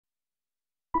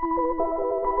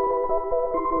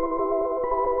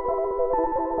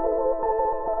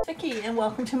Vicky, and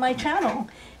welcome to my channel.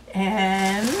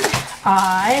 And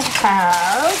I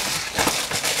have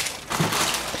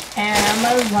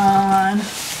Amazon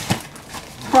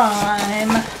Prime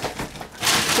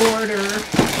order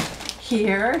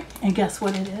here, and guess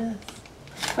what it is?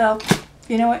 Well,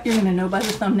 you know what? You're going to know by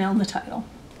the thumbnail and the title.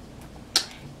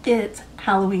 It's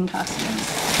Halloween costumes.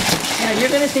 Now you're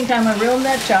going to think I'm a real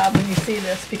nut job when you see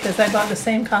this because I bought the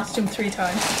same costume 3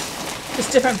 times.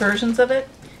 Just different versions of it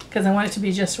because I want it to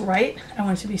be just right. I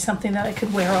want it to be something that I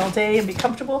could wear all day and be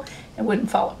comfortable and wouldn't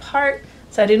fall apart.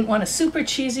 So I didn't want a super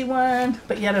cheesy one,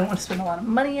 but yet I don't want to spend a lot of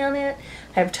money on it.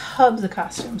 I have tubs of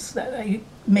costumes that I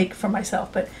make for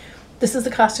myself, but this is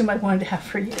the costume I wanted to have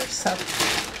for years. So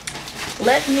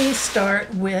let me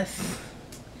start with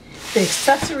the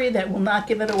accessory that will not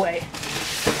give it away.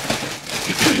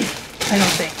 I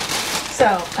don't think.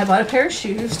 So I bought a pair of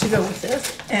shoes to go with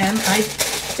this, and I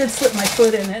did slip my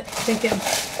foot in it thinking,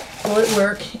 will it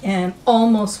work? And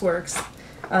almost works.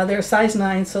 They're a size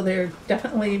 9, so they're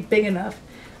definitely big enough,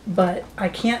 but I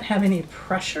can't have any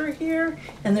pressure here,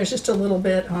 and there's just a little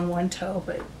bit on one toe,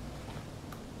 but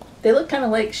they look kind of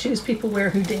like shoes people wear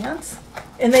who dance,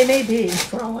 and they may be,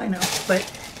 for all I know, but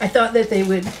I thought that they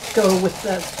would go with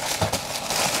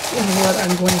what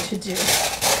I'm going to do,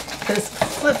 because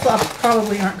flip-flops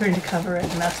probably aren't going to cover it,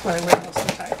 and that's what I wear most of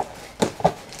the time.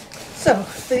 So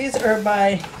these are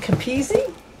by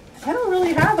Capizzi. I don't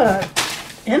really have a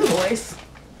invoice.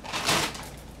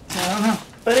 I don't know.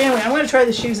 But anyway, I'm going to try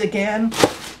the shoes again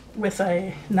with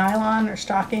a nylon or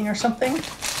stocking or something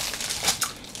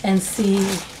and see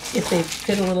if they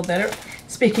fit a little better.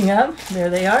 Speaking of, there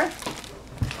they are.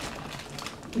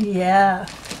 Yeah.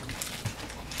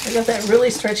 I got that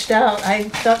really stretched out. I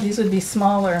thought these would be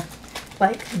smaller,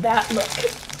 like that look.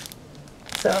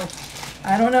 So,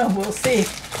 I don't know. We'll see.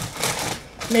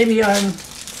 Maybe on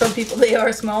some people they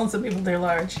are small and some people they're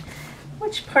large.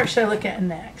 Which part should I look at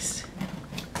next?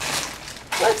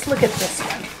 Let's look at this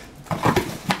one.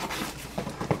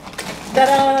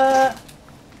 Ta-da!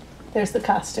 There's the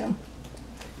costume.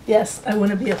 Yes, I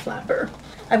want to be a flapper.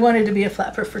 I wanted to be a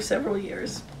flapper for several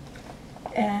years.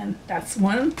 And that's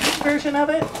one version of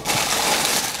it.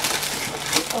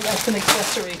 Oh, that's an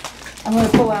accessory. I'm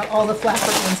going to pull out all the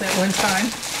flapper ones at one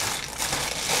time.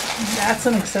 That's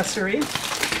an accessory.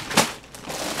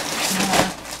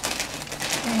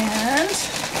 And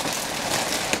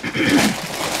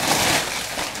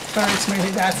sorry,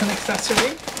 maybe that's an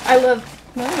accessory. I love,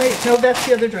 no wait, no, that's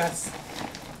the other dress.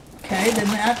 Okay, then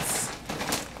that's,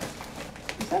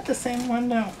 is that the same one?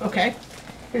 No. Okay,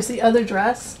 here's the other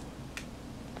dress.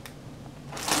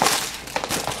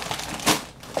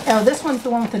 Oh, this one's the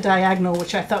one with the diagonal,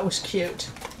 which I thought was cute.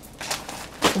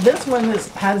 This one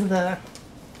has the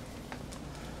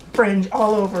fringe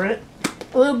all over it.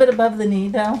 A little bit above the knee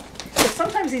though. But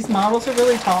sometimes these models are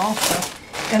really tall. So.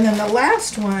 And then the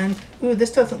last one, ooh,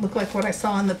 this doesn't look like what I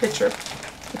saw in the picture.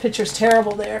 The picture's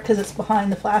terrible there because it's behind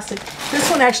the plastic. This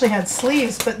one actually had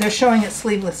sleeves, but they're showing it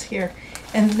sleeveless here.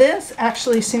 And this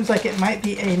actually seems like it might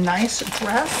be a nice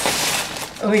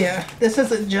dress. Oh yeah, this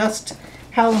isn't just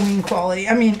Halloween quality.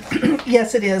 I mean,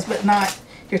 yes it is, but not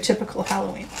your typical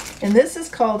Halloween. And this is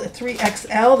called a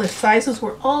 3XL. The sizes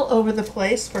were all over the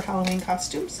place for Halloween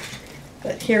costumes.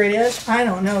 But here it is. I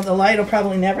don't know. The light will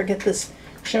probably never get this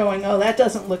showing. Oh, that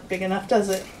doesn't look big enough, does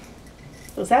it?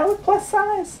 Does that look plus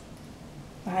size?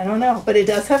 I don't know. But it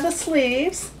does have the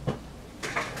sleeves.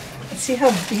 Let's see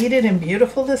how beaded and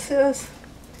beautiful this is.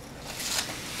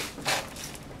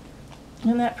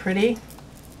 Isn't that pretty?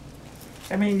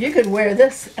 I mean, you could wear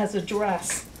this as a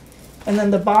dress. And then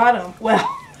the bottom, well,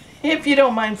 if you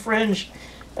don't mind fringe,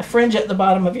 a fringe at the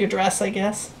bottom of your dress, I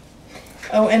guess.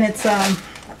 Oh, and it's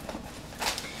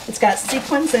got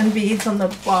sequins and beads on the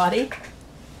body.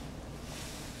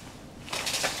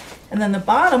 And then the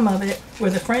bottom of it, where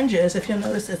the fringe is, if you'll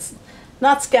notice, it's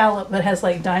not scallop, but has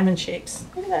like diamond shapes.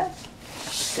 Look at that.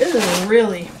 This is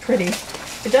really pretty.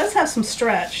 It does have some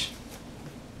stretch.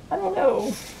 I don't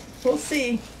know. We'll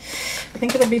see. I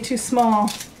think it'll be too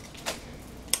small.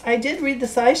 I did read the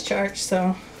size chart,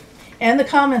 so, and the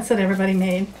comments that everybody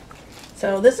made.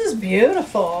 So this is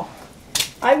beautiful.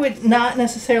 I would not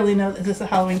necessarily know that this is a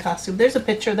Halloween costume. There's a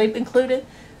picture they've included,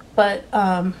 but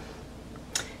yeah,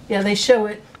 they show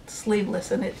it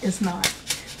sleeveless, and it is not.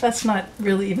 That's not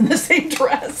really even the same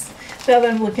dress now that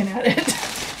I'm looking at it,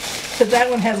 because that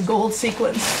one has gold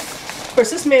sequins. Of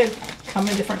course, this may have come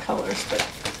in different colors, but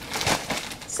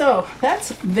so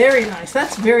that's very nice.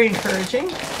 That's very encouraging,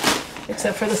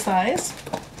 except for the size.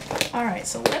 All right,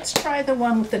 so let's try the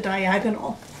one with the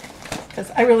diagonal,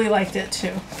 because I really liked it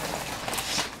too.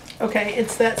 Okay,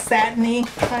 it's that satiny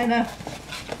kind of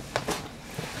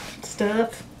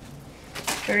stuff.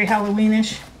 Very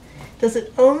Halloweenish. Does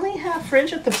it only have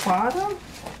fringe at the bottom?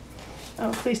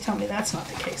 Oh, please tell me that's not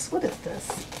the case. What is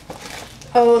this?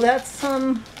 Oh, that's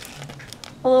a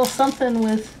little something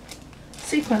with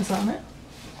sequins on it.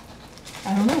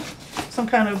 I don't know. Some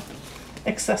kind of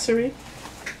accessory.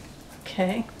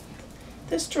 Okay.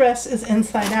 This dress is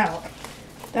inside out.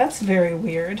 That's very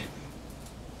weird.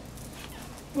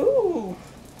 Ooh.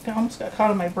 I almost got caught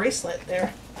on my bracelet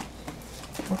there.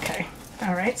 Okay.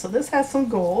 Alright, so this has some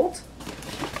gold.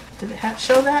 Did it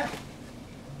show that?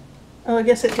 Oh, I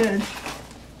guess it did.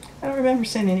 I don't remember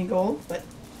seeing any gold, but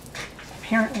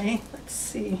apparently, let's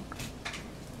see.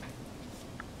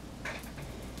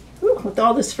 Ooh, with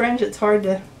all this fringe, it's hard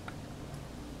to...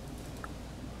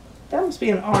 That must be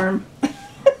an arm.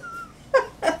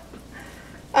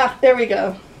 Ah, there we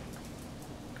go.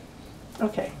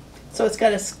 Okay, so it's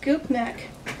got a scoop neck.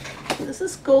 Is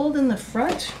this gold in the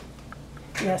front?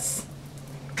 Yes.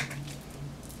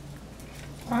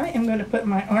 I am going to put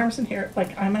my arms in here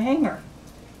like I'm a hanger.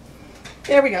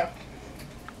 There we go.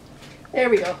 There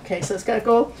we go. Okay, so it's got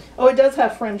gold. Oh, it does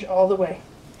have fringe all the way.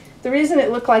 The reason it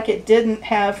looked like it didn't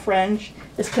have fringe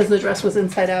is because the dress was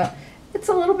inside out. It's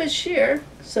a little bit sheer,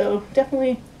 so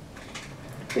definitely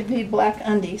would need black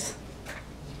undies.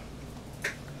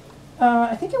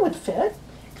 I think it would fit.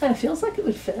 Kind of feels like it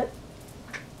would fit.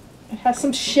 It has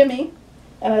some shimmy,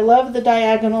 and I love the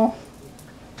diagonal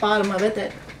bottom of it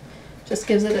that just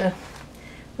gives it a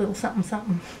little something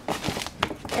something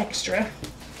extra.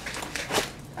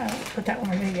 I won't put that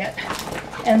one away yet.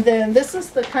 And then this is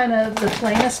the kind of the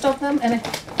plainest of them, and I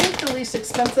think the least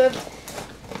expensive.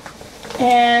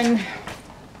 And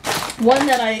one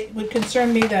that I would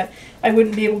concern me that I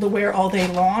wouldn't be able to wear all day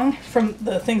long from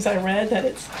the things I read, that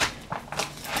it's,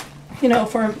 you know,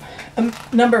 for a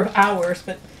number of hours.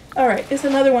 But all right, is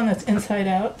another one that's inside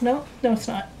out. No, it's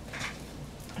not.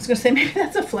 I was going to say maybe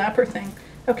that's a flapper thing.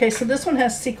 Okay, so this one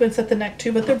has sequins at the neck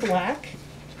too, but they're black.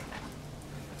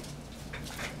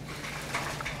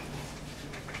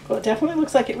 Well, it definitely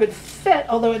looks like it would fit,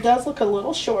 although it does look a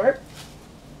little short.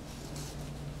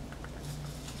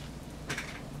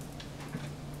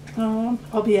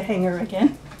 I'll be a hanger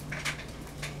again.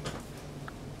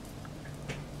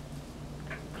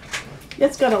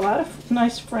 It's got a lot of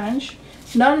nice fringe.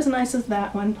 Not as nice as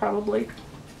that one, probably.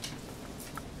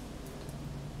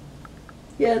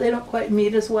 Yeah, they don't quite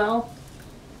meet as well.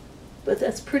 But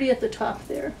that's pretty at the top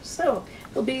there. So,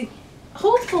 it'll be,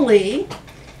 hopefully,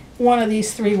 one of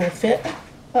these three will fit.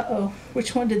 Uh-oh,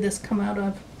 which one did this come out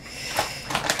of?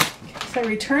 If I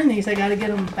return these, I gotta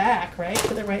get them back, right?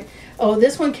 To the right. Oh,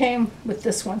 this one came with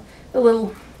this one. The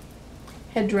little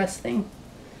headdress thing.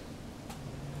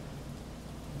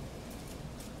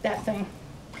 That thing.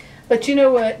 But you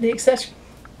know what? The accessory...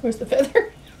 Where's the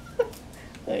feather?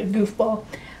 A goofball.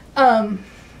 I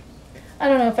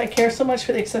don't know if I care so much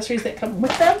for the accessories that come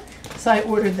with them, so I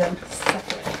ordered them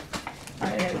separate.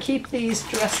 I'm going to keep these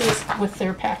dresses with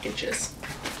their packages.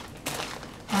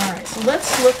 Alright, so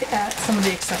let's look at some of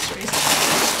the accessories.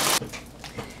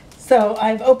 So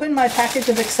I've opened my package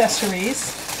of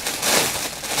accessories.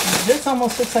 This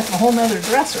almost looks like a whole nother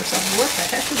dress or something. What the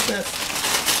heck is this?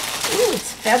 Ooh,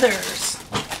 it's feathers.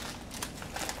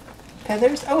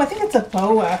 Feathers? Oh, I think it's a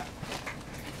boa.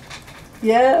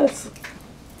 Yes.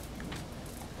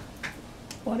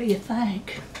 What do you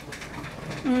think?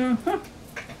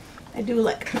 I do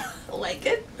like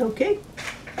it. Okay.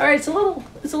 All right, it's a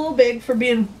little big for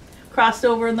being crossed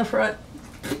over in the front.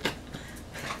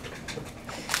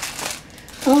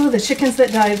 Oh, the chickens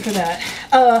that died for that.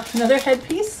 Another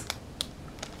headpiece.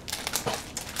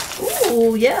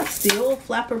 Ooh, yes, the old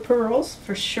flapper pearls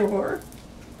for sure.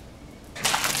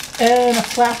 And a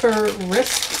flapper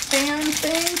wristband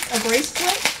thing, a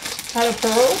bracelet out of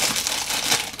pearls.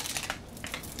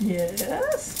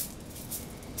 Yes.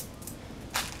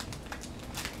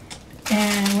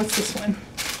 And what's this one?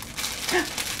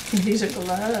 These are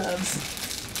gloves.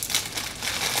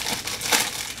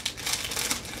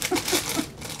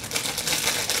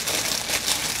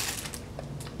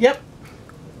 Yep.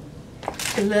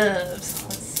 Gloves.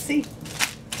 Let's see.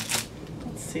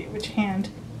 Let's see which hand.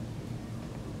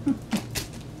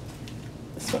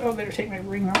 This one. Oh, I better take my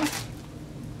ring off.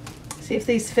 See if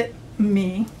these fit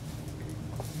me.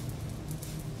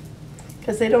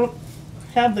 Because they don't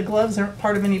have the gloves, aren't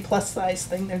part of any plus size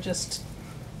thing. They're just,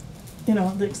 you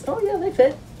know, oh yeah, they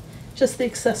fit. Just the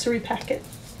accessory packet.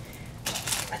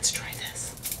 Let's try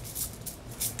this.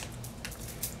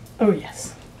 Oh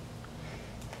yes.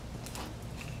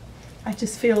 I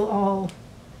just feel all,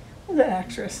 who's that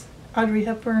actress? Audrey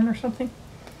Hepburn or something?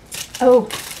 Oh,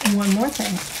 and one more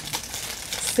thing.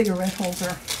 Cigarette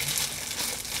holder.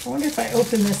 I wonder if I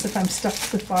open this, if I'm stuck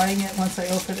with buying it once I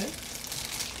open it.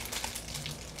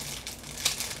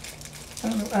 I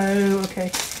don't know. Oh,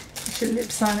 okay. Put your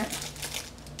lips on it.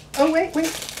 Oh, wait.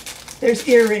 There's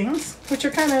earrings, which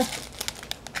are kind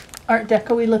of Art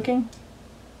Deco-y looking.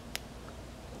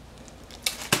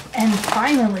 And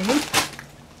finally,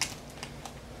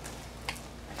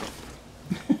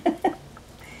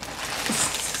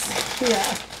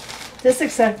 yeah, this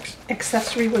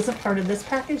accessory wasn't part of this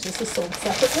package. This is sold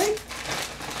separately.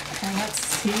 And let's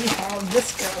see how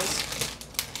this goes.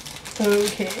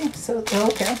 Okay,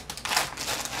 okay.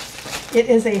 It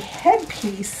is a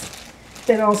headpiece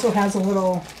that also has a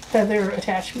little feather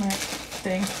attachment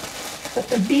thing. But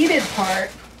the beaded part,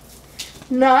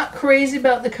 not crazy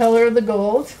about the color of the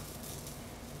gold.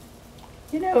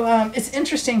 You know, it's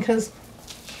interesting because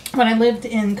when I lived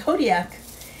in Kodiak,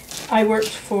 I worked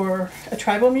for a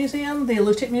tribal museum, the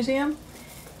Alutiiq Museum,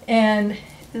 and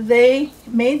they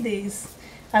made these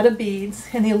out of beads,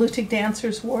 and the Alutiiq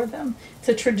dancers wore them. It's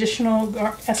a traditional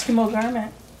Eskimo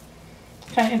garment.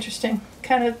 Kind of interesting.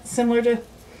 Kind of similar to,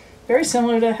 very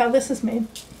similar to how this is made.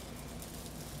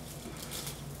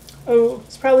 Oh,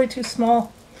 it's probably too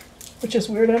small, which is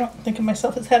weird. I don't think of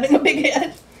myself as having a big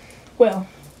head. Well,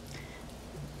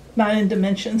 not in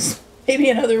dimensions, maybe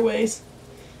in other ways.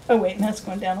 Oh wait, and that's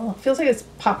going down a little. Feels like it's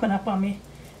popping up on me.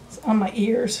 It's on my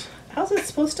ears. How's it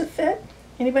supposed to fit?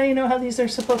 Anybody know how these are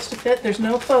supposed to fit? There's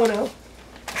no photo.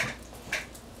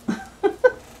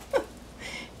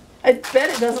 I bet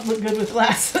it doesn't look good with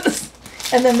glasses.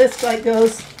 And then this like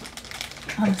goes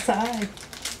on the side.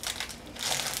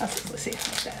 Let's see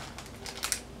how that.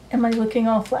 Am I looking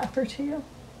all flapper to you?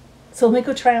 So let me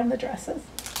go try on the dresses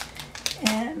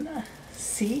and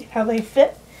see how they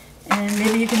fit, and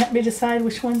maybe you can help me decide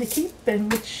which one to keep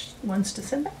and which ones to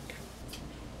send back.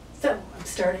 So I'm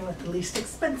starting with the least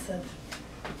expensive.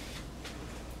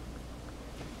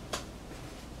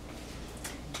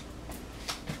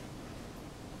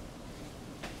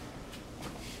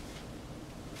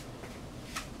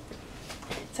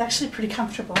 It's actually pretty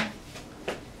comfortable.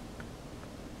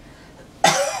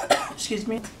 Excuse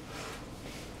me.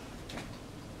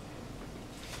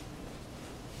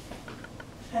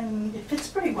 And it fits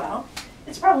pretty well.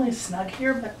 It's probably snug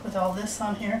here, but with all this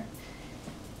on here,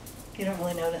 you don't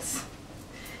really notice.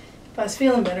 If I was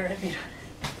feeling better, I'd be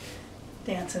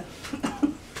dancing.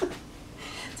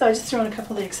 So I just threw in a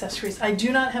couple of the accessories. I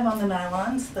do not have on the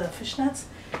nylons, the fishnets,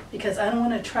 because I don't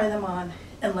want to try them on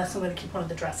unless I'm going to keep one of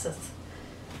the dresses.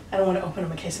 I don't want to open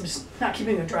them in case I'm just not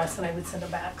keeping a dress and I would send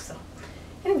them back. So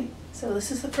anyway, so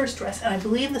this is the first dress, and I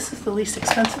believe this is the least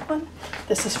expensive one.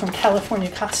 This is from California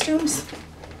Costumes.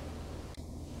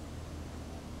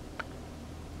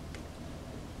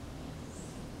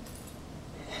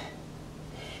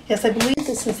 Yes, I believe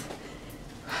this is,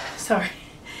 sorry,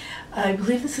 I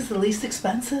believe this is the least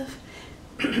expensive.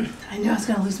 I knew I was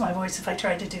going to lose my voice if I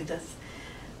tried to do this.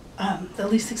 The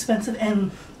least expensive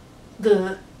and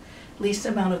the least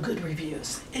amount of good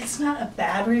reviews. It's not a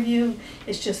bad review,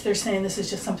 it's just they're saying this is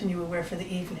just something you would wear for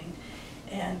the evening.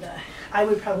 And I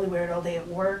would probably wear it all day at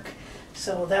work,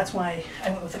 so that's why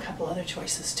I went with a couple other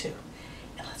choices too.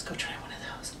 And let's go try one of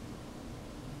those.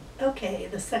 Okay,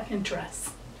 the second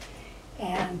dress.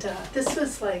 And this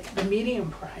was like the medium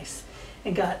price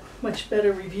and got much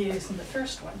better reviews than the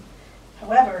first one.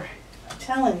 However, I'm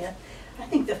telling you, I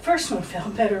think the first one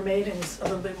felt better made and was a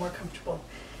little bit more comfortable.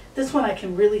 This one I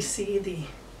can really see the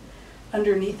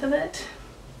underneath of it.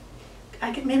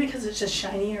 Maybe because it's just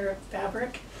shinier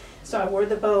fabric. So I wore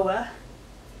the boa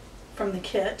from the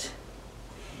kit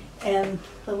and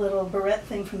the little barrette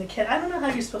thing from the kit. I don't know how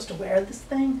you're supposed to wear this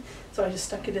thing, so I just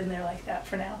stuck it in there like that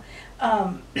for now.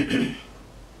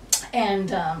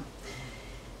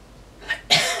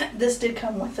 This did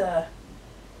come with a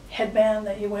headband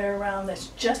that you wear around that's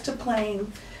just a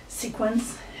plain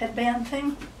sequins headband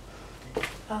thing.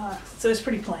 So it's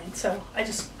pretty plain, so I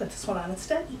just put this one on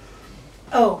instead.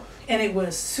 Oh, and it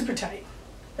was super tight.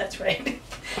 That's right.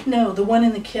 No, the one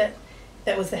in the kit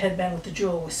that was the headband with the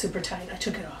jewel was super tight. I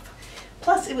took it off.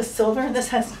 Plus, it was silver. This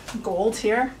has gold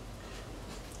here.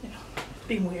 You know,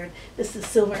 being weird. This is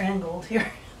silver and gold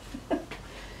here.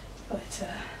 But, so,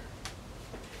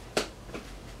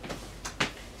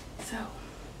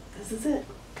 this is it.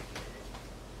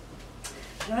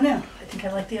 I don't know. I think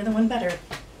I like the other one better.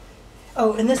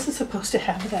 Oh, and this is supposed to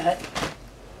have that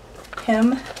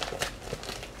hem.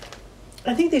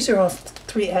 I think these are all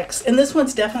 3X, and this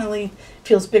one's definitely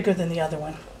feels bigger than the other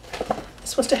one.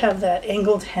 It's supposed to have that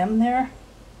angled hem there.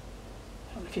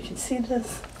 I don't know if you can see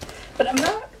this, but I'm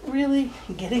not really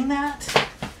getting that.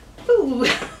 Ooh,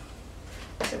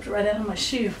 stepped right out of my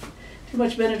shoe. Too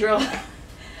much Benadryl.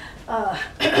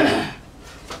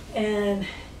 And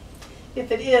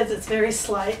if it is, it's very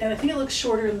slight, and I think it looks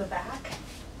shorter in the back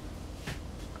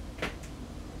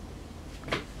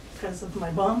because of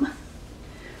my bum.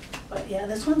 But yeah,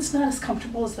 this one's not as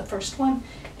comfortable as the first one,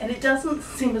 and it doesn't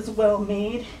seem as well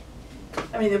made.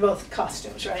 I mean, they're both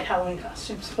costumes, right? Halloween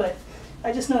costumes, but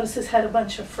I just noticed this had a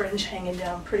bunch of fringe hanging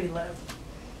down pretty low.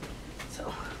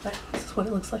 So this is what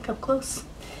it looks like up close.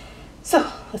 So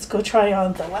let's go try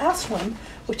on the last one,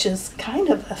 which is kind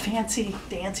of a fancy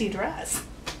dancy dress.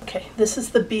 Okay, this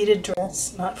is the beaded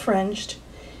dress, not fringed,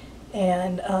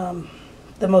 and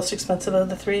the most expensive of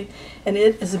the three, and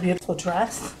it is a beautiful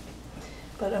dress.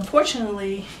 But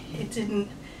unfortunately, it didn't,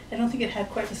 I don't think it had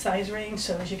quite the size range,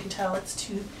 so as you can tell, it's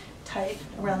too tight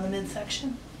around the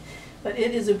midsection. But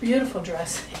it is a beautiful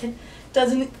dress. It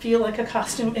doesn't feel like a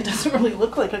costume. It doesn't really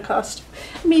look like a costume.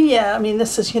 I mean, yeah, I mean,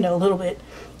 this is, you know, a little bit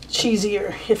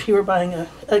cheesier. If you were buying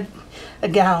a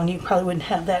gown, you probably wouldn't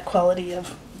have that quality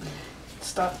of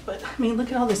stuff. But, I mean,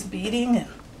 look at all this beading and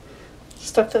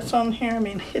stuff that's on here. I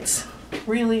mean, it's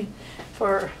really,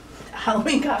 for a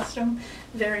Halloween costume,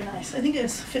 very nice. I think it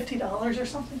was $50 or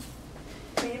something,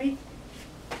 maybe.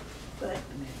 But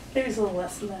maybe it's a little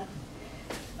less than that.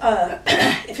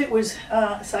 If it was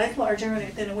a size larger,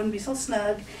 then it wouldn't be so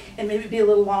snug, and maybe be a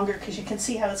little longer, because you can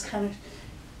see how it's kind of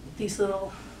these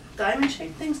little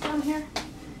diamond-shaped things down here,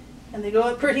 and they go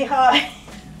up pretty high.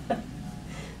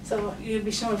 So you'd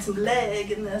be showing some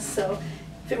leg in this. So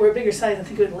if it were a bigger size, I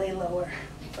think it would lay lower.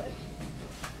 But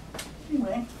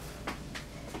anyway,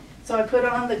 so I put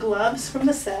on the gloves from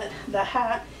the set, the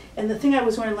hat, and the thing I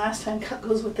was wearing last time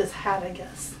goes with this hat, I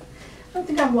guess. I don't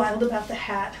think I'm wild about the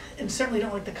hat, and certainly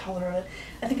don't like the color of it.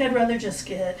 I think I'd rather just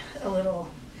get a little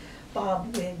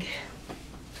bob wig.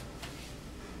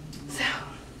 So,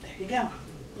 there you go.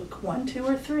 Look 1, 2,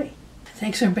 or 3.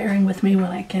 Thanks for bearing with me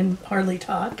when I can hardly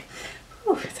talk.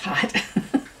 Oh, it's hot.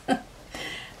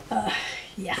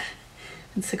 Yeah,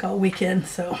 been sick all weekend,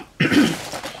 so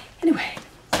anyway.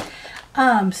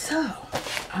 So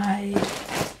I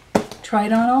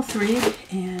tried on all 3,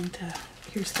 and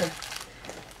here's the,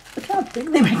 look how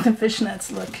big they make the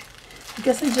fishnets look. I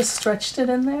guess I just stretched it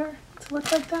in there to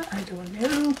look like that. I don't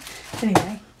know.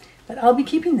 Anyway, but I'll be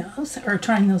keeping those, or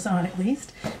trying those on at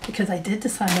least, because I did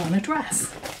decide on a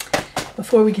dress.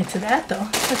 Before we get to that though,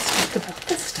 let's talk about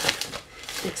this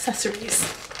stuff, the accessories.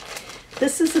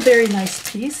 This is a very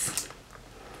nice piece.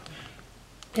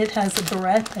 It has a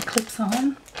barrette that clips on.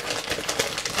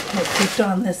 And I clipped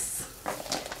on this,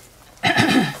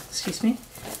 excuse me,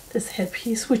 this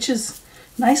headpiece, which is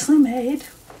nicely made.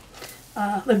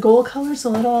 The gold color's a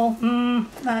little,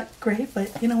 not great,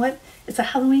 but you know what? It's a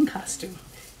Halloween costume.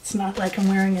 It's not like I'm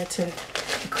wearing it to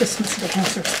a Christmas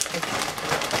dance or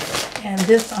something. And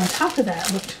this on top of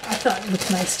that I thought it looked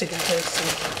nice together.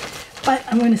 So. But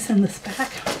I'm going to send this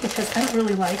back because I don't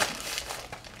really like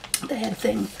the head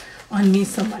thing on me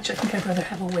so much. I think I'd rather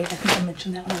have a wig. I think I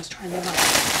mentioned that when I was trying them on.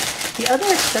 The other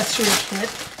accessory kit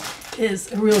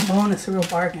is a real bonus, a real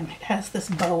bargain. It has this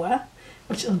boa,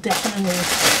 which will definitely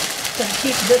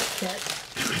keep this kit.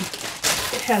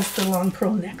 It has the long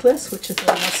pearl necklace, which is a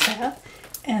must-have,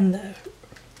 and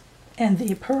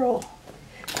the pearl,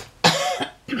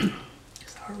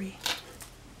 sorry,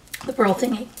 the pearl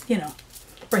thingy, you know,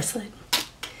 bracelet.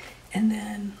 And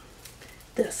then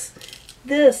this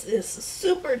is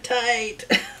super tight.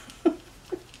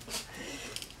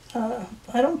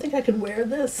 I don't think I could wear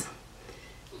this,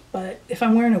 but if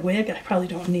I'm wearing a wig, I probably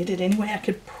don't need it anyway. I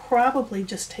could probably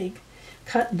just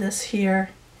cut this here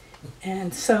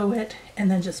and sew it and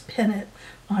then just pin it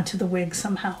onto the wig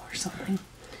somehow or something.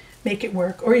 Make it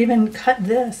work. Or even cut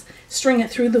this, string it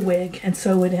through the wig and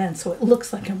sew it in so it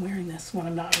looks like I'm wearing this when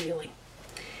I'm not really.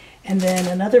 And then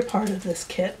another part of this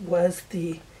kit was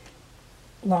the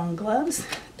long gloves.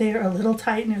 They are a little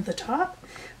tight near the top,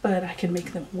 but I can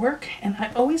make them work. And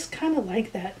I always kind of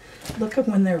like that look of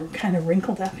when they're kind of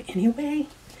wrinkled up anyway.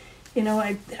 You know,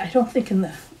 I don't think in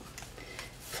the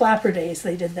flapper days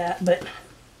they did that, but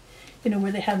you know,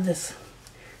 where they have this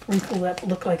wrinkled up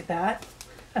look like that.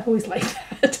 I've always liked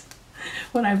that.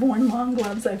 When I've worn long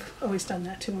gloves, I've always done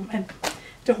that to them. I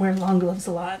don't wear long gloves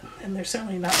a lot, and they're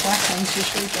certainly not black ones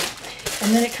usually.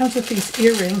 And then it comes with these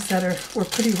earrings that were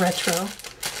pretty retro,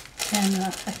 and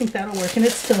I think that'll work. And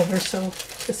it's silver, so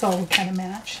this all will kind of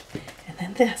match. And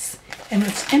then this. And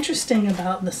what's interesting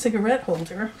about the cigarette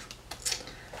holder,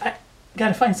 I got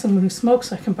to find someone who smokes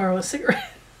so I can borrow a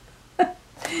cigarette,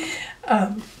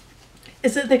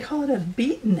 is that they call it a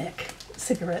beatnik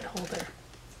cigarette holder.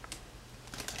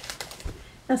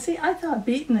 Now see, I thought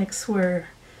beatniks were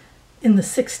in the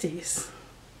 60s,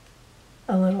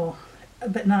 a little,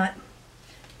 but not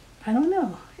I don't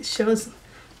know. It shows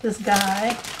this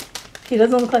guy. He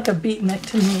doesn't look like a beatnik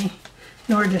to me,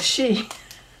 nor does she.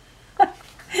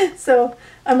 So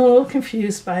I'm a little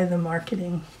confused by the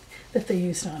marketing that they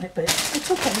used on it, but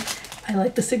it's okay. I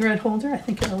like the cigarette holder. I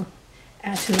think it'll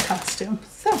add to the costume.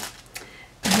 So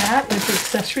that is the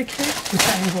accessory kit, which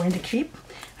I am going to keep.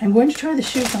 I'm going to try the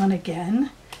shoes on again.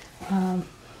 I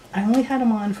only had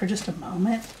them on for just a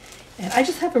moment. And I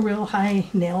just have a real high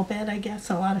nail bed, I guess,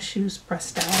 and a lot of shoes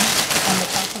pressed down on the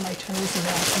top of my toes and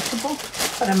they're uncomfortable.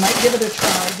 But I might give it a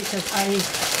try because I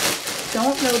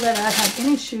don't know that I have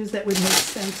any shoes that would make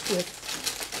sense with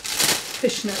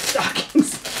fishnet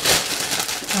stockings.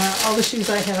 All the shoes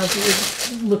I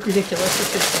have would look ridiculous with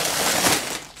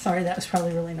fishnet. Sorry, that was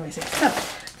probably really noisy. So,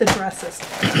 the dresses.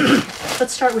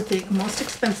 Let's start with the most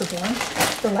expensive one.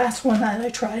 The last one that I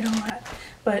tried on,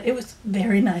 but it was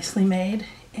very nicely made.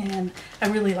 And I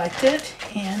really liked it,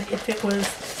 and if it was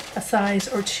a size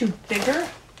or two bigger,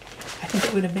 I think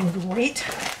it would have been great.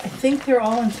 I think they're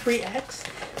all in 3X,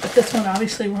 but this one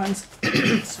obviously runs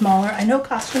smaller. I know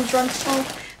costumes run small.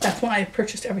 That's why I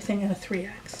purchased everything in a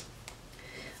 3X.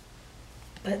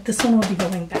 But this one will be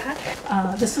going back.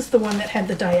 This is the one that had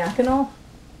the diagonal.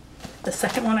 The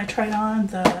second one I tried on,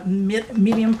 the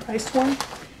medium priced one.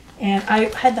 And I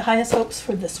had the highest hopes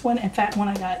for this one. In fact, when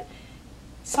I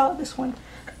saw this one,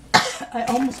 I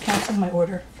almost canceled my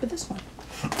order for this one.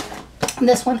 And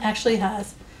this one actually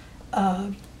has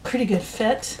a pretty good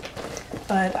fit,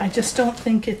 but I just don't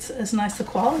think it's as nice a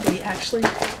quality actually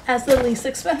as the least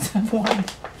expensive one,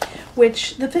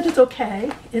 which the fit is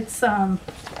okay. It's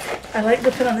I like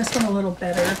the fit on this one a little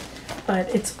better,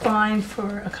 but it's fine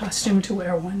for a costume to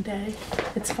wear one day.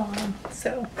 It's fine.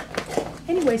 So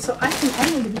anyway, so I think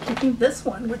I'm going to be keeping this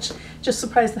one, which just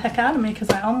surprised the heck out of me because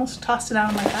I almost tossed it out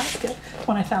of my basket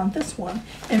when I found this one.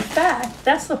 In fact,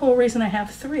 that's the whole reason I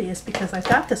have 3 is because I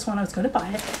got this one, I was going to buy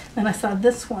it, then I saw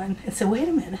this one and said, wait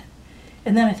a minute.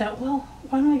 And then I thought, well,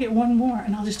 why don't I get one more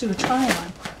and I'll just do a try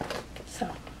on. So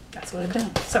that's what I've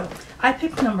done. So I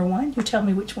picked number 1. You tell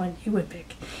me which one you would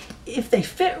pick. If they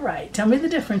fit right, tell me the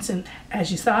difference in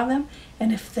as you saw them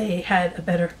and if they had a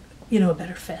better, a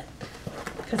better fit.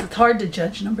 Because it's hard to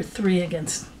judge number 3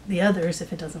 against the others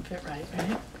if it doesn't fit right,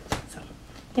 right? So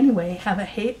anyway, have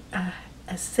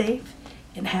a safe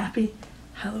and happy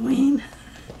Halloween.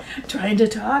 Trying to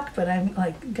talk, but I'm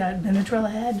like got Benadryl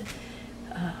ahead.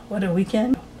 What a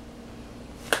weekend.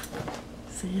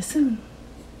 See you soon.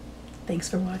 Thanks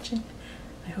for watching.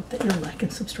 I hope that you'll like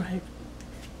and subscribe.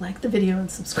 Like the video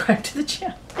and subscribe to the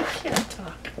channel. I can't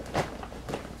talk.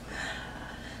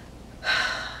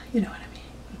 You know what